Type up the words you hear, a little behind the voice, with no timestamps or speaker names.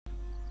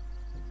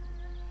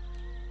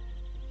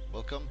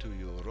Welcome to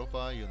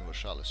Europa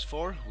Universalis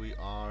 4. We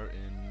are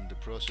in the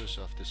process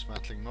of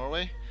dismantling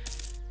Norway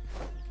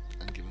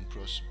and giving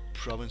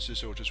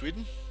provinces over to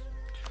Sweden.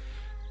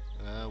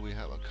 We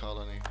have a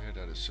colony here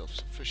that is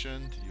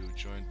self-sufficient. You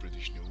joined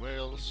British New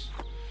Wales.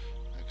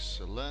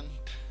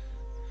 Excellent.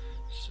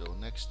 So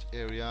next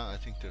area, I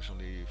think there's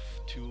only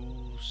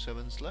 2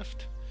 sevens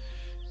left.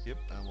 Yep,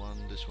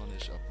 and this one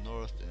is up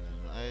north in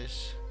an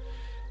ice.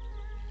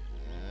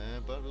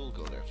 But we'll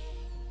go there.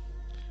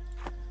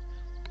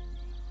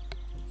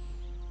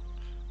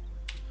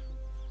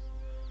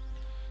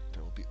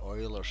 There will be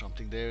oil or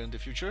something there in the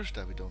future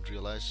that we don't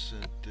realize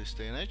at this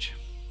day and age.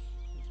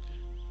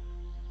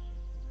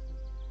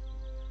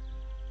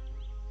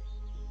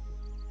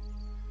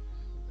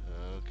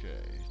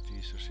 Okay,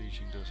 these are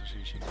sieging, those are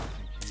sieging. I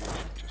think you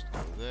should just go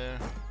there.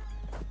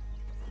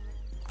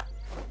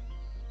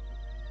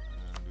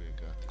 And we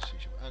got the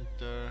siege of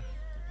Agder.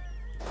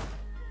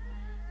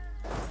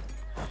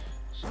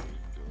 So we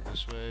can go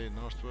this way,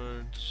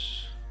 northwards.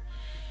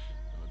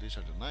 Oh, these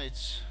are the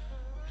knights.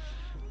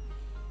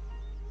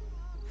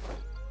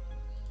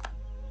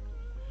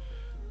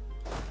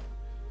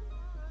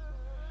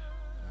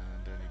 And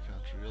then you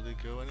can't really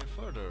go any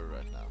further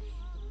right now.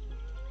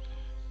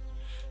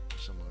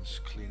 Someone's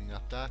cleaning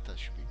up that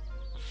should be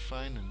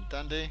fine and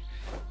dandy.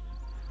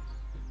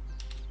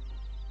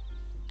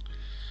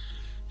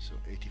 So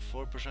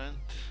 84%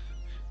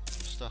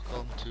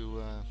 Stockholm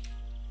to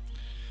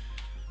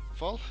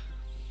fall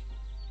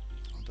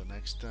on the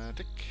next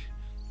tick,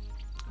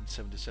 and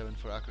 77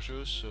 for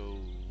Akershus, so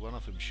one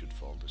of them should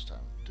fall this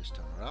time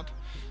around,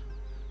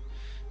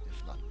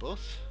 if not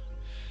both.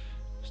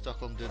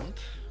 Stockholm didn't,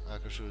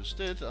 Akershus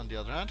did on the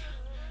other hand.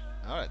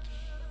 Alright.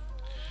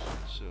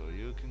 So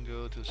you can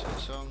go to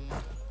Sesong,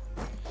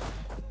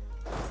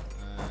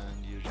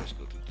 and you just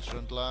go to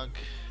Trøndelag.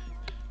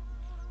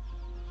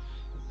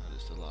 That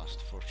is the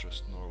last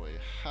fortress Norway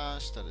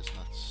has that is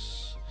not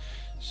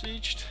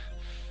sieged.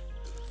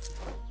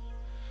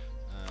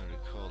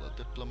 Recall a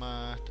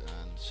diplomat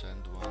and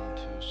send one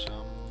to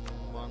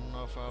someone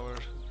of our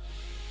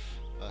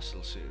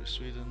vassals here.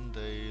 Sweden,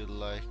 they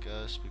like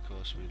us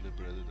because we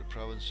liberated the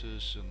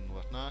provinces and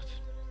whatnot.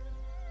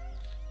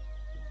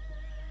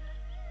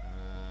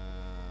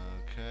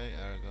 Okay,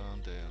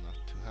 Aragon, they are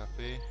not too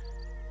happy.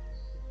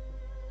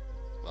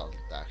 Well,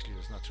 actually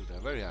that's not true, they're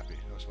very happy,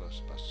 that's what I was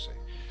supposed to say.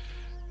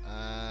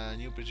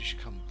 New British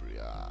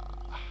Cumbria.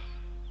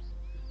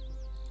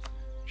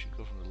 Should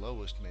go from the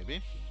lowest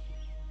maybe.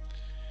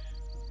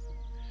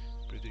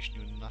 British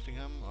New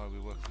Nottingham, are we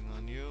working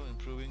on you,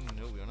 improving?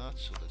 No, we are not,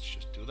 so let's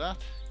just do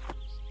that.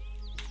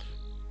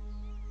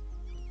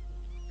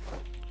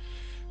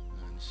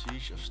 And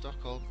Siege of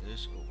Stockholm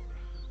is over.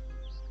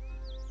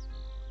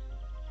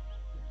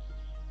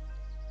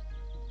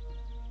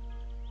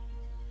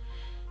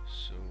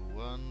 So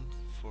one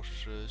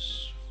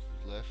fortress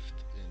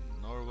left in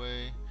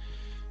Norway,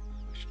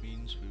 which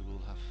means we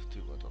will have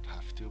to, well, not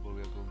have to, but we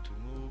are going to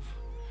move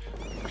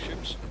our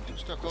ships into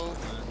Stockholm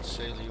and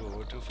sail you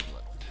over to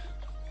Finland.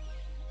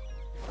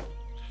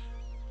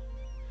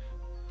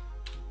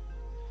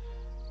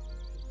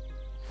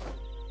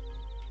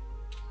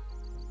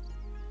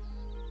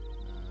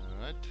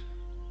 Alright.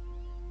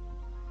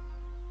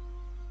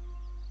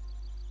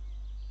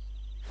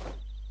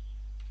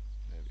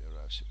 Maybe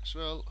arrives here as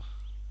well.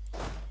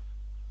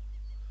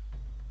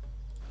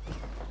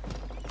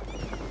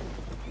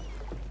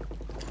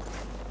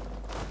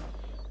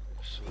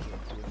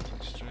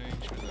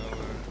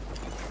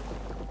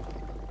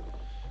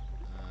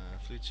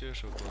 Here,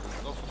 so we'll go to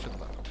the Gulf of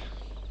Finland.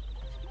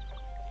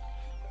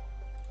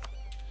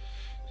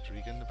 Is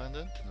Riga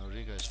independent? No,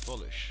 Riga is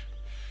Polish.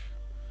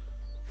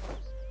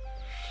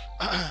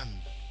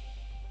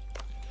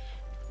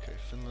 Okay,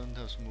 Finland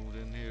has moved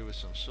in here with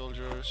some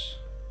soldiers.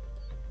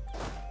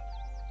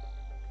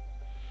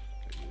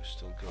 Okay, you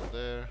still go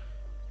there.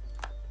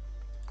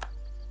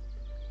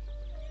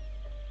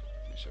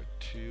 These are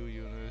 2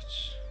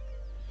 units.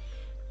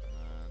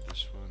 And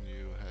this one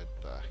you head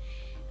back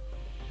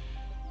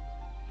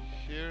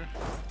here.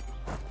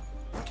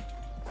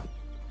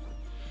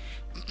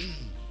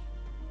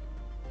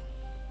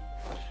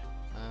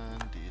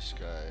 And these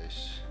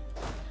guys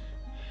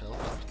help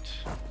out.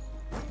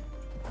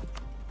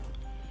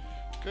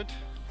 Good.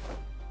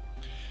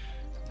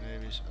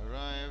 Navies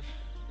arrive.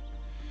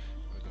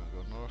 We're gonna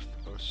go north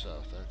or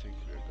south. I think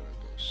we're gonna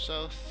go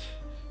south.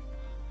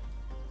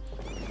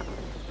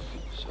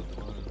 So the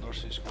one in the North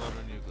Sea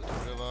Squadron, you go to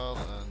Reval,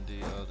 and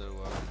the other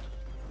one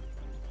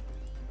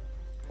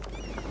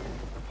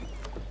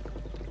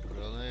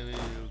Navy, you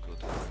go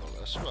to Reval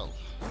as well.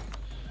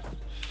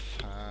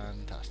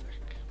 Fantastic.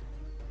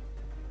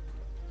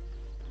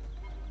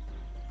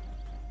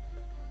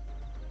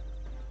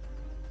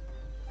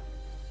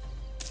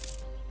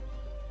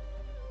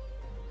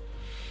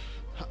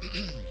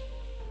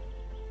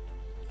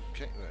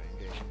 Okay, we're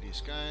engaging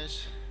these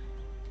guys.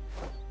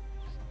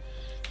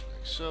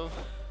 Like so.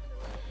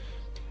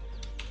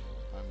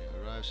 Army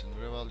arrives in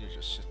Reval, you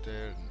just sit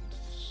there and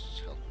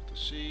help with the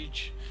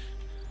siege.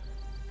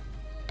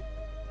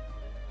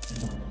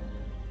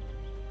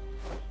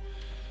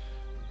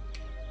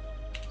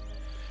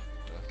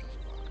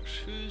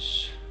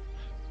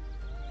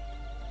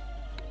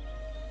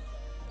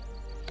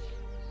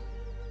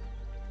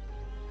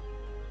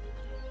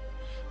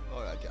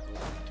 Yeah, we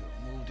need to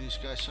move these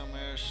guys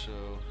somewhere,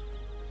 so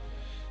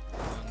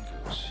one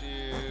goes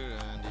here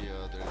and the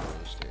other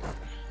goes there.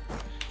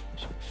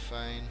 Should be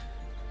fine.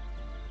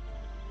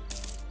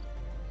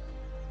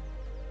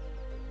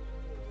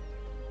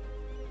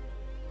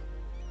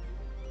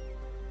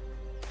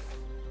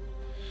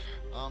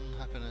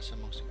 Unhappiness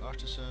amongst the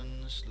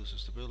artisans, lose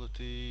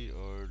stability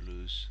or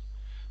lose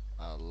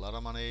a lot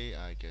of money.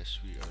 I guess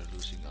we are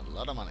losing a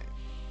lot of money.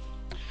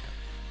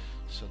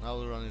 So now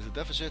we're running into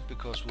deficit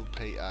because we'll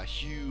pay a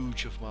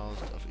huge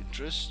amount of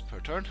interest per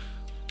turn.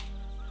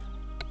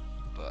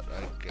 But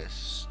I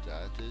guess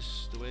that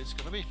is the way it's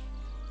gonna be.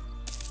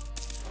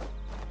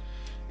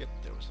 Yep,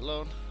 there was the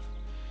loan.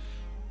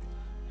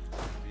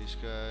 These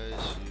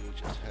guys, you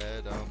just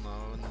head on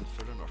now and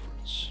further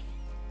northwards.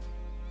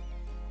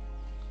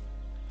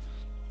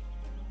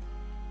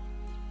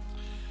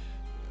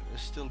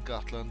 There's still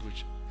Gotland,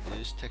 which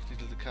is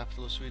technically the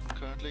capital of Sweden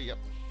currently. Yep.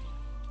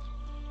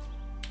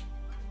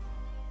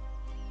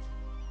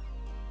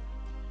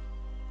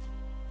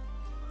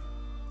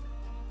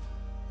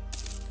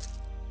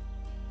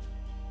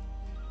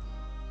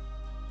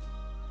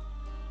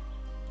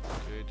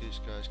 Okay, these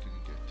guys can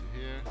get to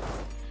here.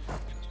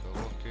 Just by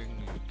walking,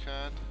 you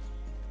can.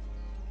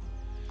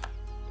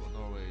 Well,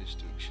 Norway is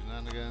doing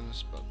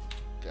shenanigans, but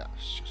yeah,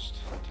 it's just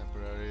a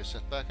temporary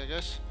setback, I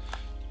guess.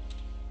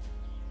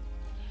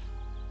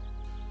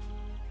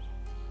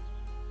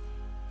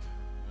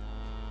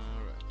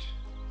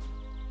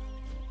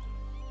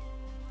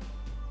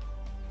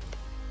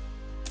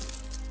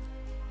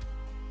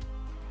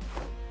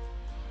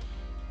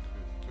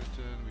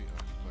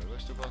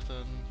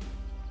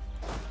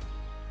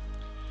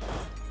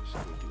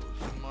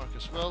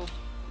 As well.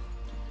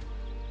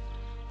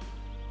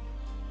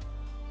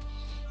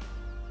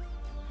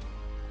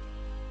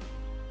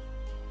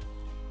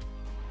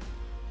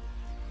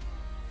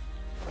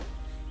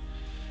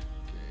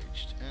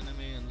 Engaged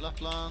enemy in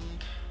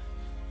Lapland,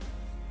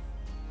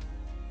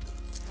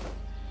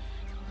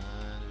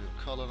 and we've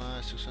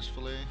colonized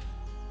successfully.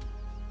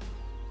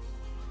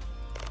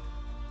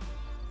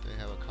 They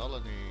have a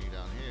colony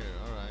down here.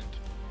 All right.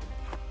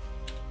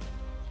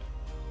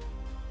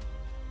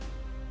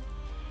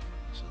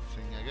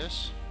 I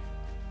guess.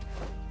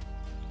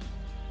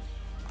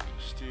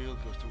 Steel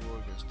goes to war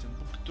against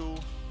Timbuktu.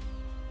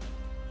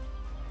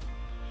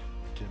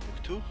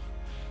 Timbuktu.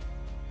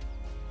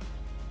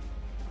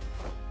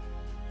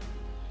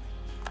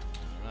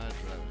 Alright,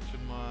 right with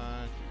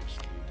Finnmark. Just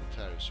leave the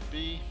tariffs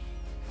be.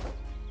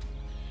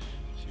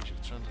 Siege of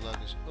Trøndelag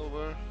is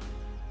over.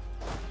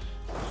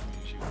 Which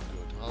means you can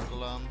go to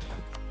Helgoland.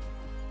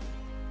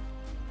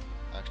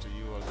 Actually,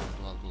 you are going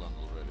to Helgoland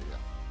already,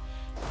 yeah.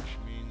 Which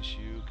means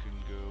you can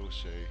go,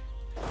 say,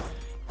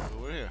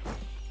 over here.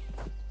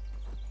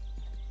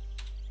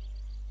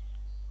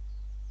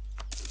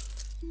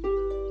 We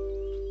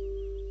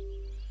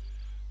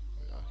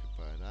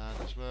occupy that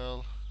as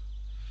well.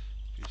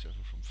 Peace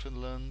offer from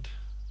Finland.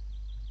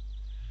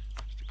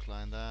 Let's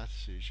decline that.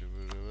 Siege of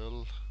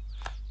Uruville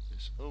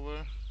is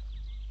over.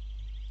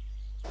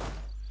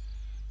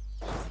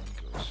 One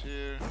goes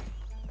here.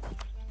 And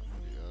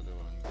the other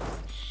one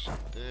goes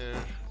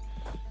there.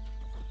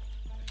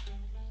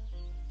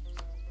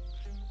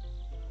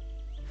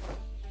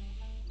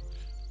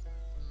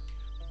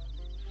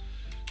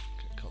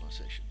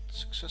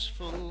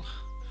 Successful.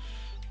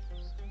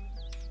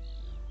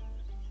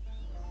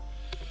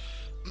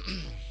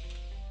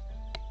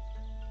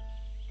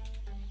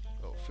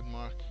 Oh,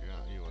 Finnmark,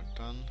 yeah, you are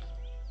done.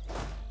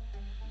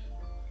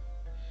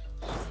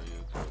 So you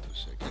go to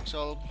say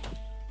Kexalb.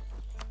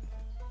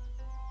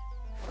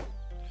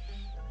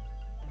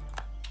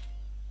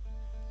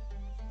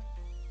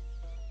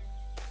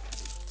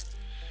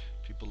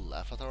 People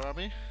laugh at our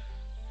army.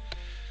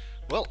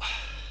 Well,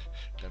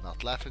 they're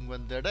not laughing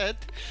when they're dead.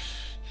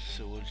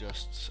 So we'll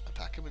just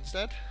attack him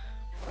instead.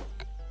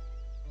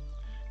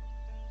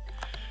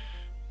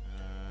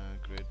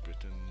 Great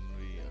Britain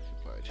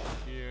reoccupied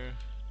here.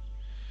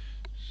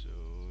 So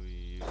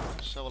we go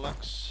to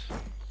Savalax.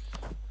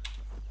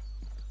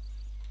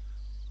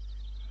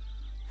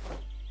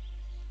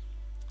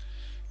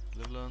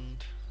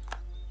 Livland.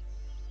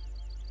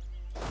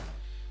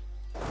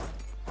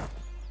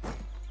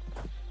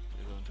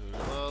 You're going to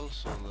Reval,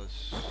 so let's...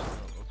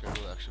 Oh, okay,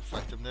 we'll actually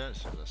fight them there,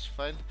 so that's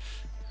fine.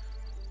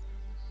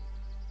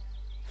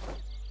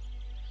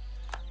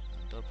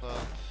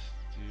 Path,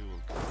 you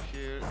will go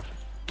here.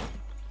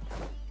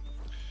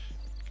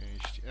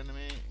 Engage the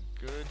enemy,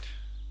 good.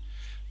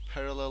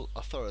 Parallel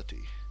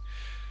authority.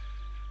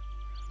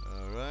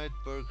 Alright,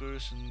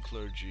 burghers and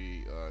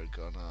clergy are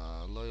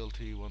gonna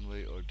loyalty one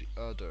way or the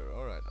other.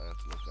 Alright, I have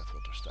to look at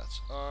what their stats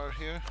are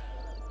here.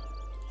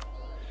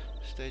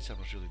 States, I'm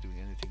not really doing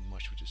anything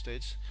much with the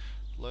states.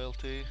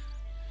 Loyalty,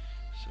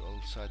 so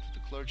I'll side with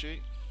the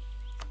clergy.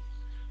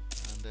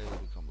 And they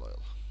will become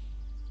loyal.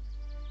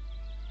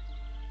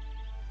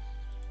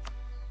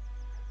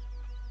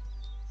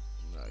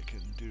 I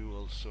can do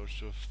all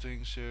sorts of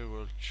things here.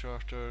 World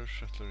Charter,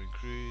 settler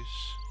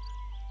increase,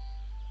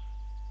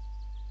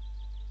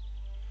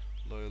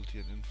 Loyalty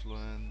and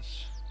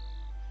influence.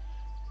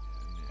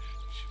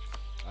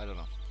 I don't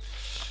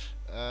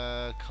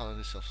know.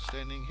 Colony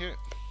self-sustaining here.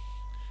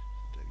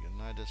 They've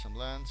united some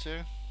lands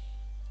here.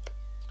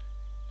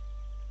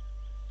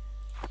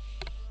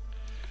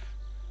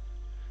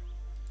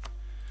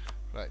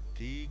 Right,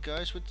 the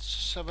guys with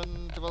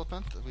 7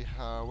 development we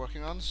are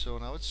working on, so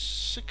now it's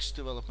 6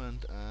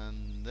 development,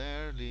 and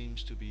there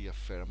seems to be a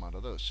fair amount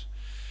of those.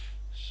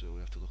 So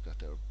we have to look at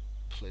their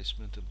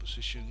placement and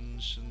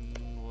positions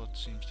and what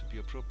seems to be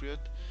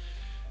appropriate.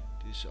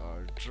 These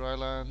are dry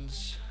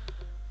lands.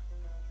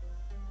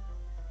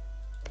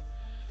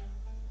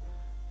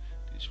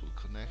 These will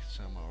connect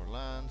some of our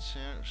lands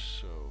here,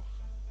 so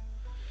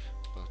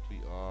but we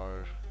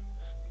are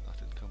not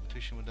in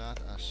competition with that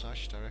as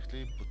such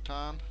directly.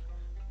 Bhutan.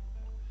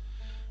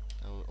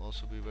 That will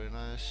also be very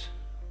nice.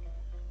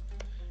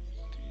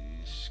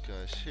 These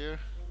guys here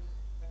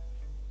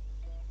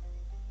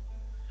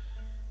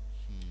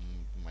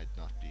might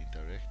not be in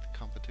direct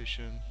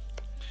competition.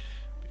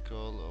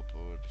 Bicol up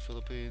over the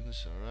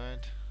Philippines,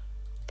 alright.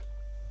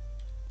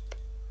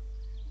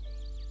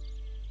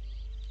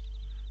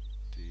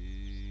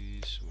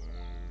 These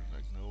were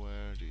like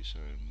nowhere, these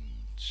are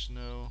in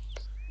snow.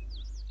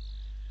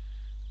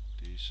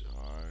 These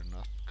are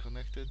not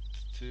connected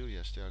to,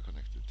 yes they are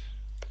connected.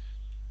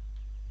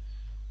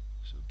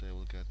 So they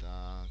will get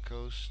a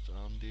coast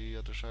on the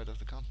other side of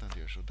the continent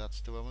here, so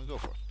that's the one we'll go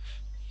for.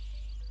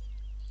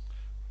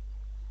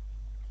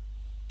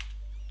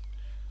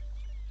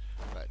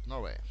 Right,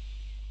 Norway.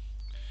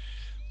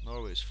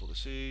 Norway is full of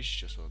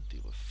siege, just want to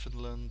deal with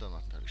Finland. I'm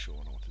not entirely sure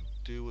what I want to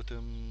do with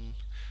them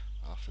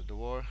after the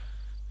war.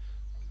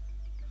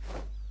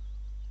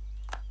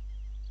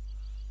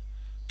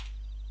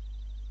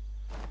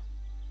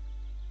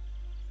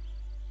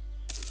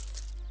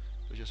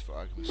 But just for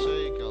argument's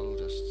sake, I'll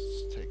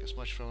just take as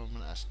much from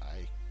them as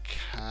I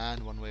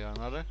can, one way or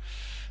another.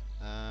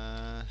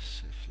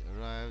 Safely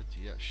arrived,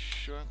 yeah,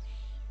 sure.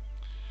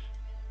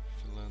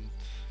 Finland,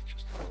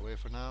 just go away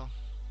for now.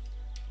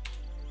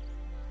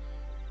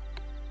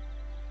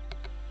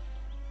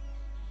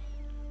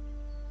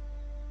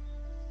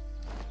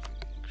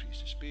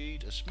 Increase the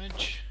speed a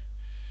smidge.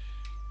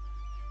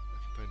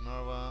 Occupy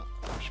Narva,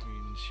 which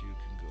means you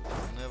can go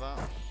to Neva.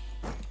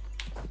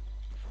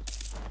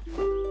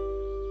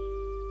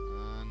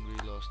 And we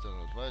lost an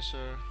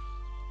advisor.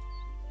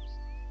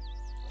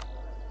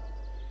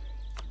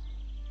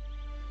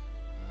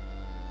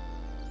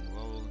 And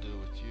what we'll do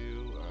with you,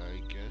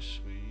 I guess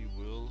we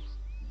will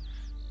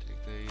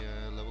take the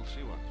level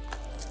 3 one.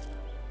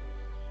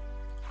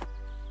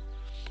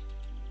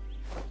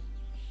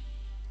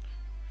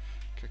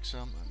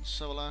 Kexam and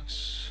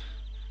Savalax.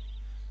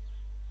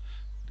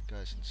 The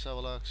guys in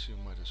Savalax, you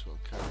might as well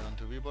carry on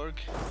to Viborg.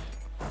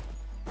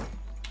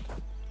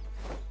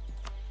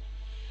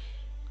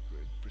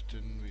 Great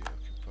Britain, we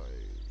occupy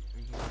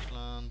English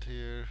land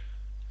here.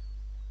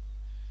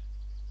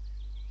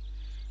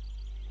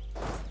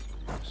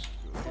 Let's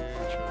go here,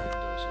 join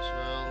those as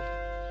well.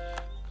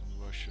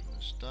 Conversion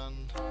is done.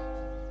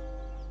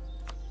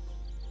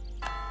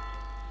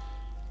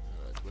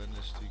 Alright, when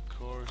is the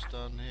course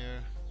done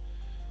here?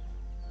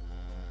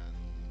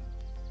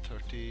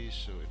 30,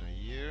 so in a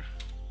year.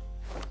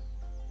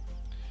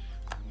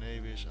 The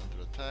navy is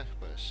under attack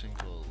by a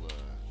single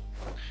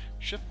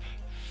ship.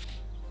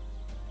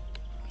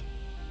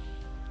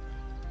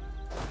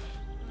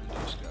 And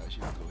these guys,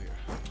 you can go here.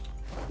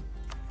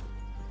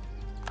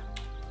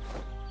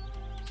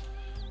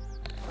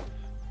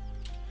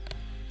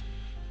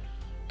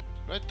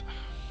 Right.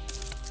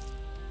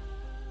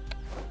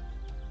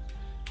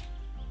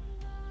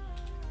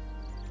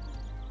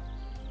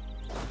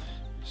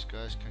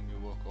 Guys, can you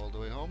walk all the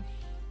way home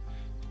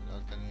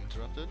without getting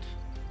interrupted?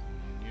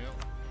 No.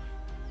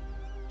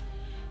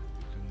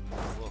 You can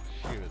walk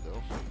here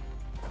though.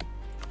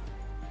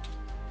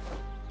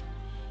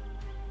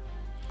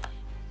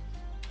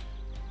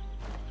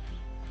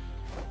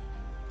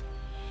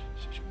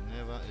 Siege of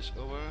Neva is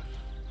over.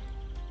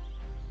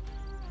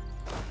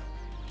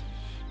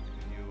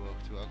 Can you walk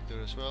to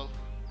Agder as well?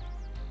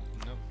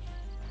 No.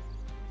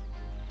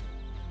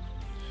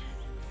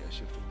 I guess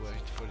you have to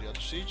wait for the other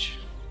siege.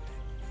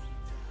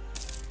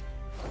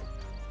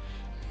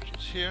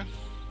 Here.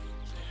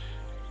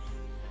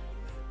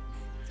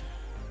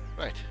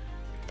 Right.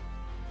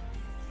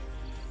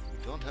 We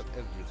don't have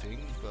everything,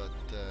 but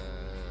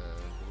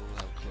we'll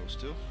have close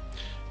to.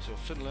 So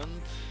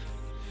Finland,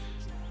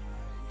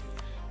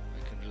 I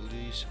can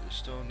release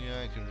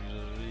Estonia, I can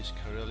release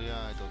Karelia.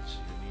 I don't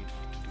see the need to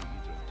do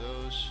either of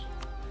those.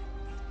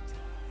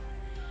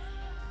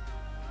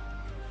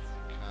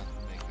 Can't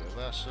make a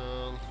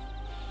vassal.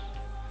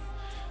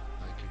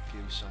 I could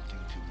give something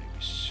to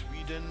maybe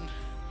Sweden.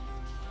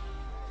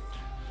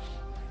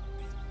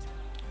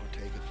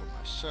 Take it for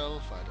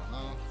myself, I don't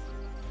know.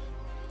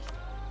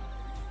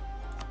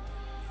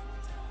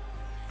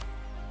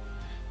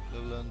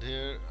 Livland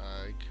here,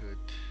 I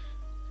could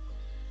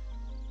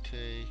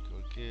take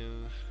or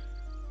give.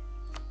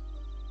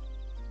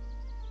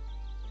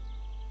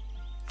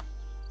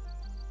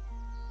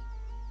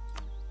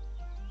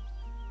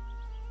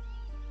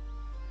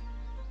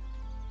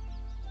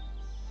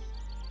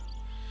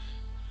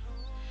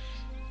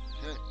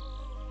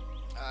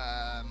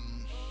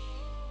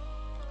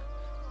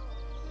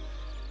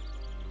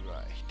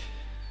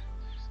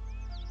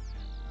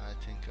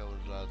 I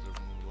would rather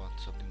want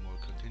something more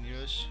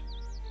continuous.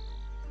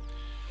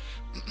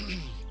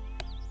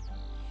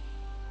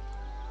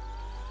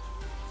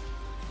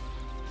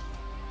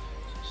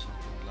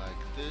 Something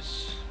like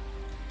this.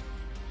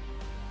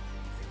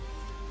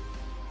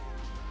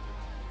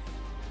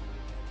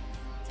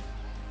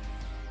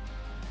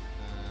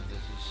 And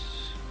this is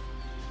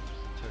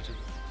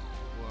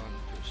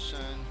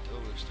 31%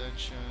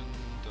 overextension.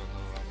 Don't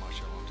know how much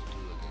I want to do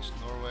against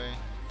Norway.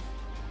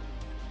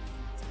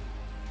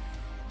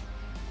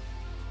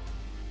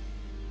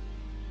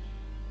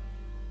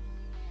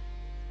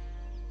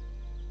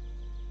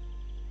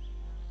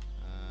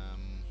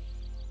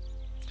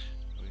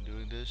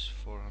 This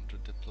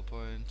 400 diplo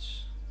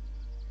points.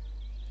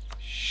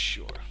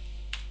 Sure.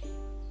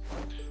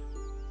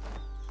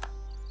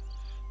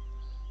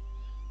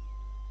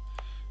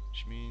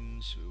 Which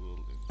means we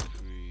will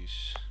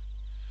increase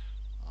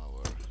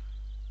our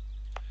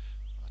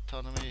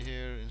autonomy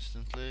here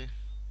instantly.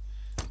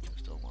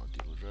 Just don't want to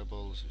deal with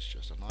rebels, it's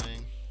just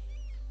annoying.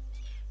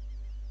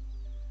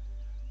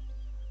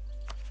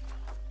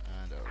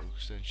 And our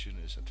extension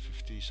is at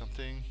 50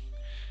 something.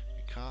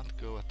 Can't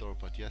go at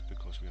Europa yet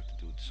because we have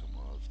to do some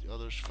of the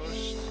others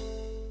first,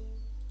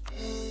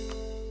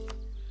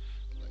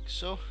 like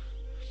so.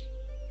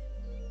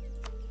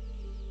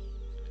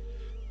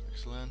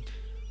 Excellent.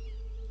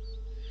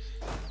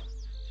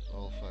 So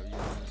all 5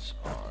 units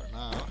are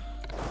now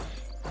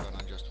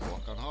gonna just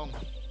walk on home.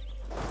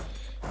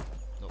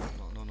 No,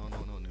 not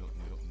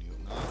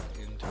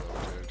into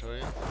our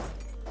territory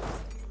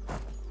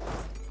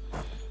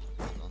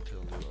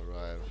until they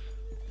arrive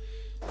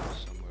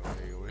somewhere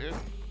way over here.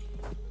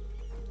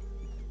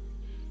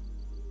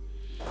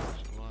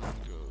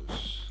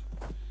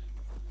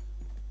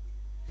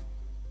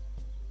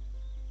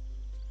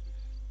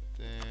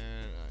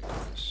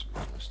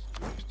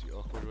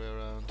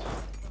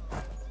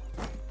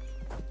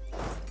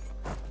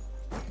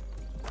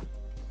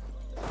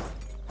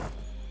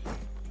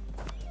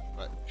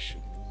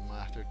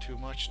 Too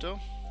much though.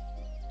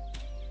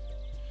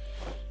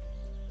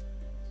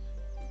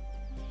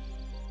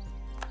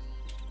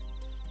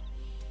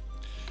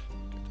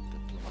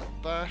 Get the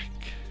diplomat back.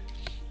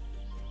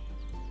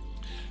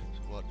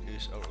 So what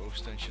is our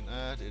extension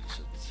at? It's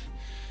at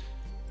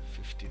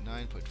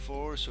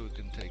 59.4, so we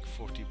can take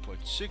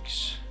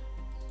 40.6.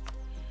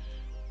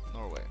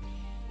 Norway.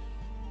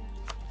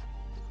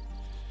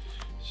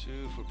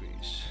 Sue for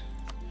peace.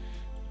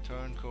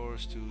 Turn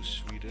course to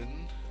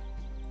Sweden.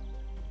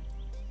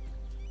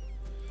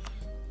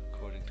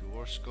 According to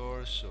war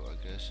scores, so I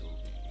guess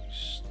it'll be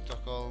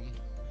Stockholm,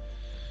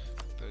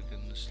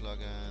 Bergen,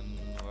 Slagen,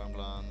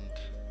 Värmland,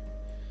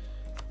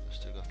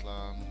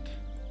 Östergötland,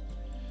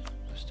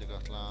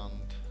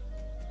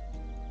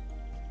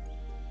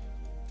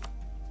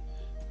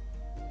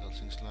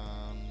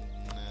 Hälsingland,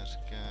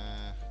 Närke,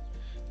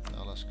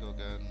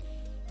 Dalaskogen,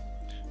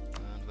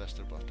 and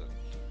Västerbotten.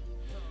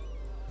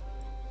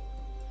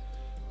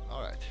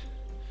 Alright,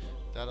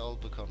 that all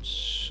becomes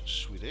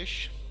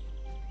Swedish.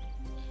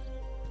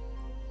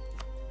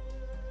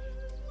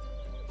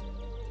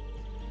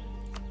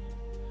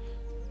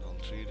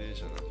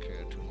 Treaties, I don't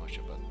care too much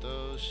about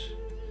those.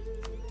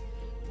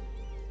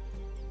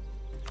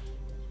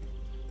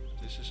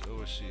 This is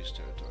overseas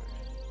territory.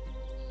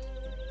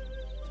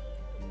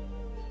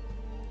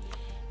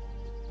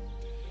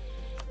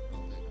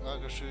 We'll make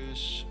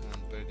Agershus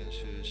and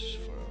Bergenshus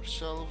for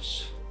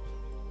ourselves.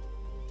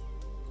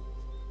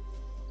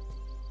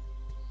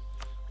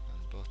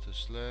 And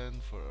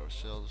Bothuslen for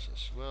ourselves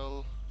as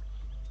well.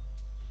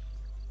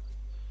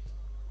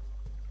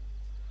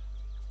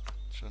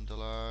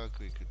 Trøndelag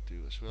we could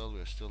do as well,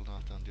 we're still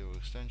not on the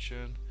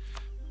overextension.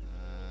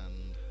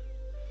 And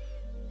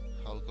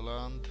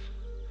Helgoland,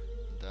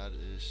 that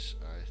is,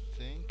 I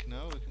think,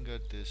 no, we can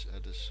get this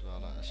at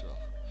Svala as well.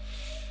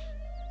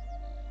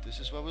 This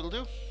is what we'll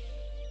do.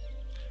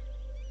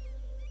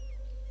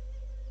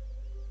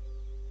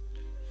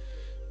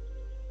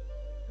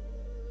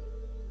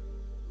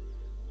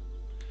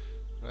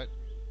 Right,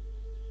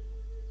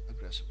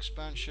 aggressive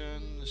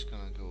expansion is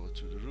gonna go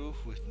through the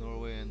roof with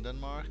Norway and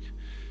Denmark.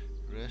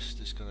 Rest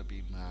is gonna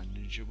be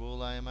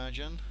manageable, I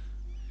imagine.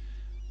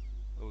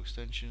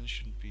 Overextension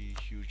shouldn't be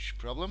a huge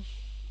problem.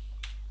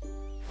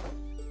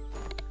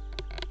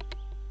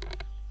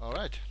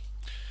 Alright.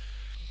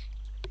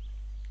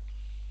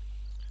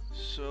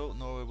 So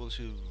Norway will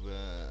do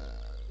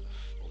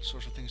all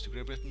sorts of things to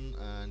Great Britain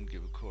and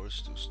give a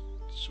course to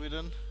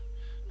Sweden.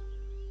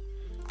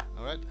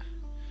 Alright.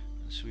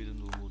 And Sweden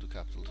will move the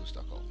capital to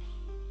Stockholm.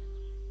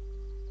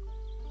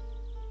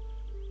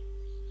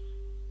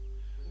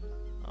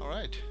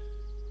 Alright.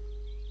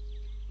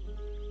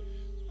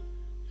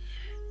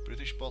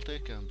 British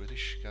Baltic and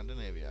British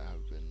Scandinavia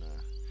have been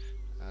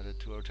added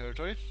to our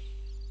territory.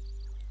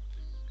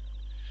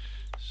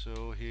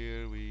 So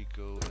here we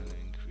go and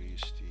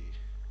increase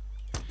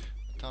the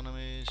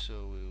autonomy,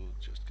 so we'll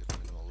just get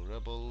minimal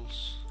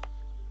rebels.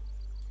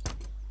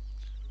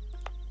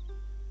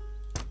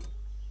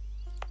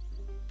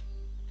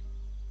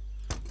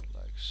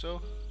 Like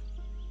so.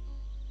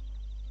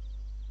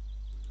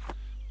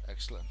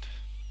 Excellent.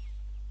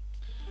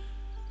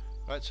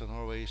 Right, so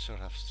Norway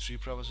sort of has 3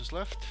 provinces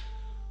left,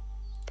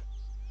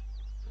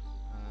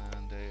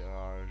 and they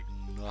are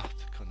not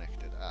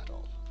connected at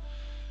all.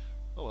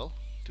 Oh well,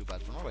 too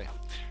bad for Norway.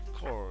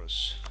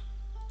 Course.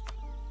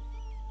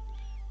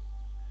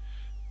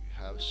 We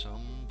have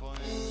some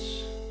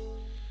points,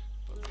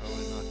 but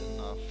probably not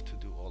enough to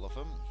do all of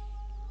them.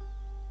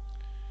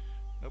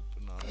 Nope,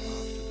 not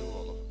enough to do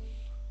all of them.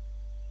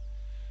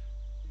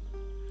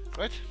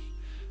 Right,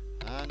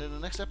 and in the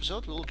next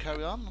episode we'll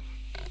carry on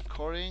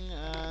coring,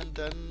 and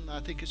then I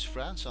think it's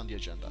France on the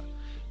agenda.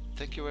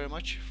 Thank you very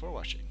much for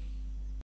watching.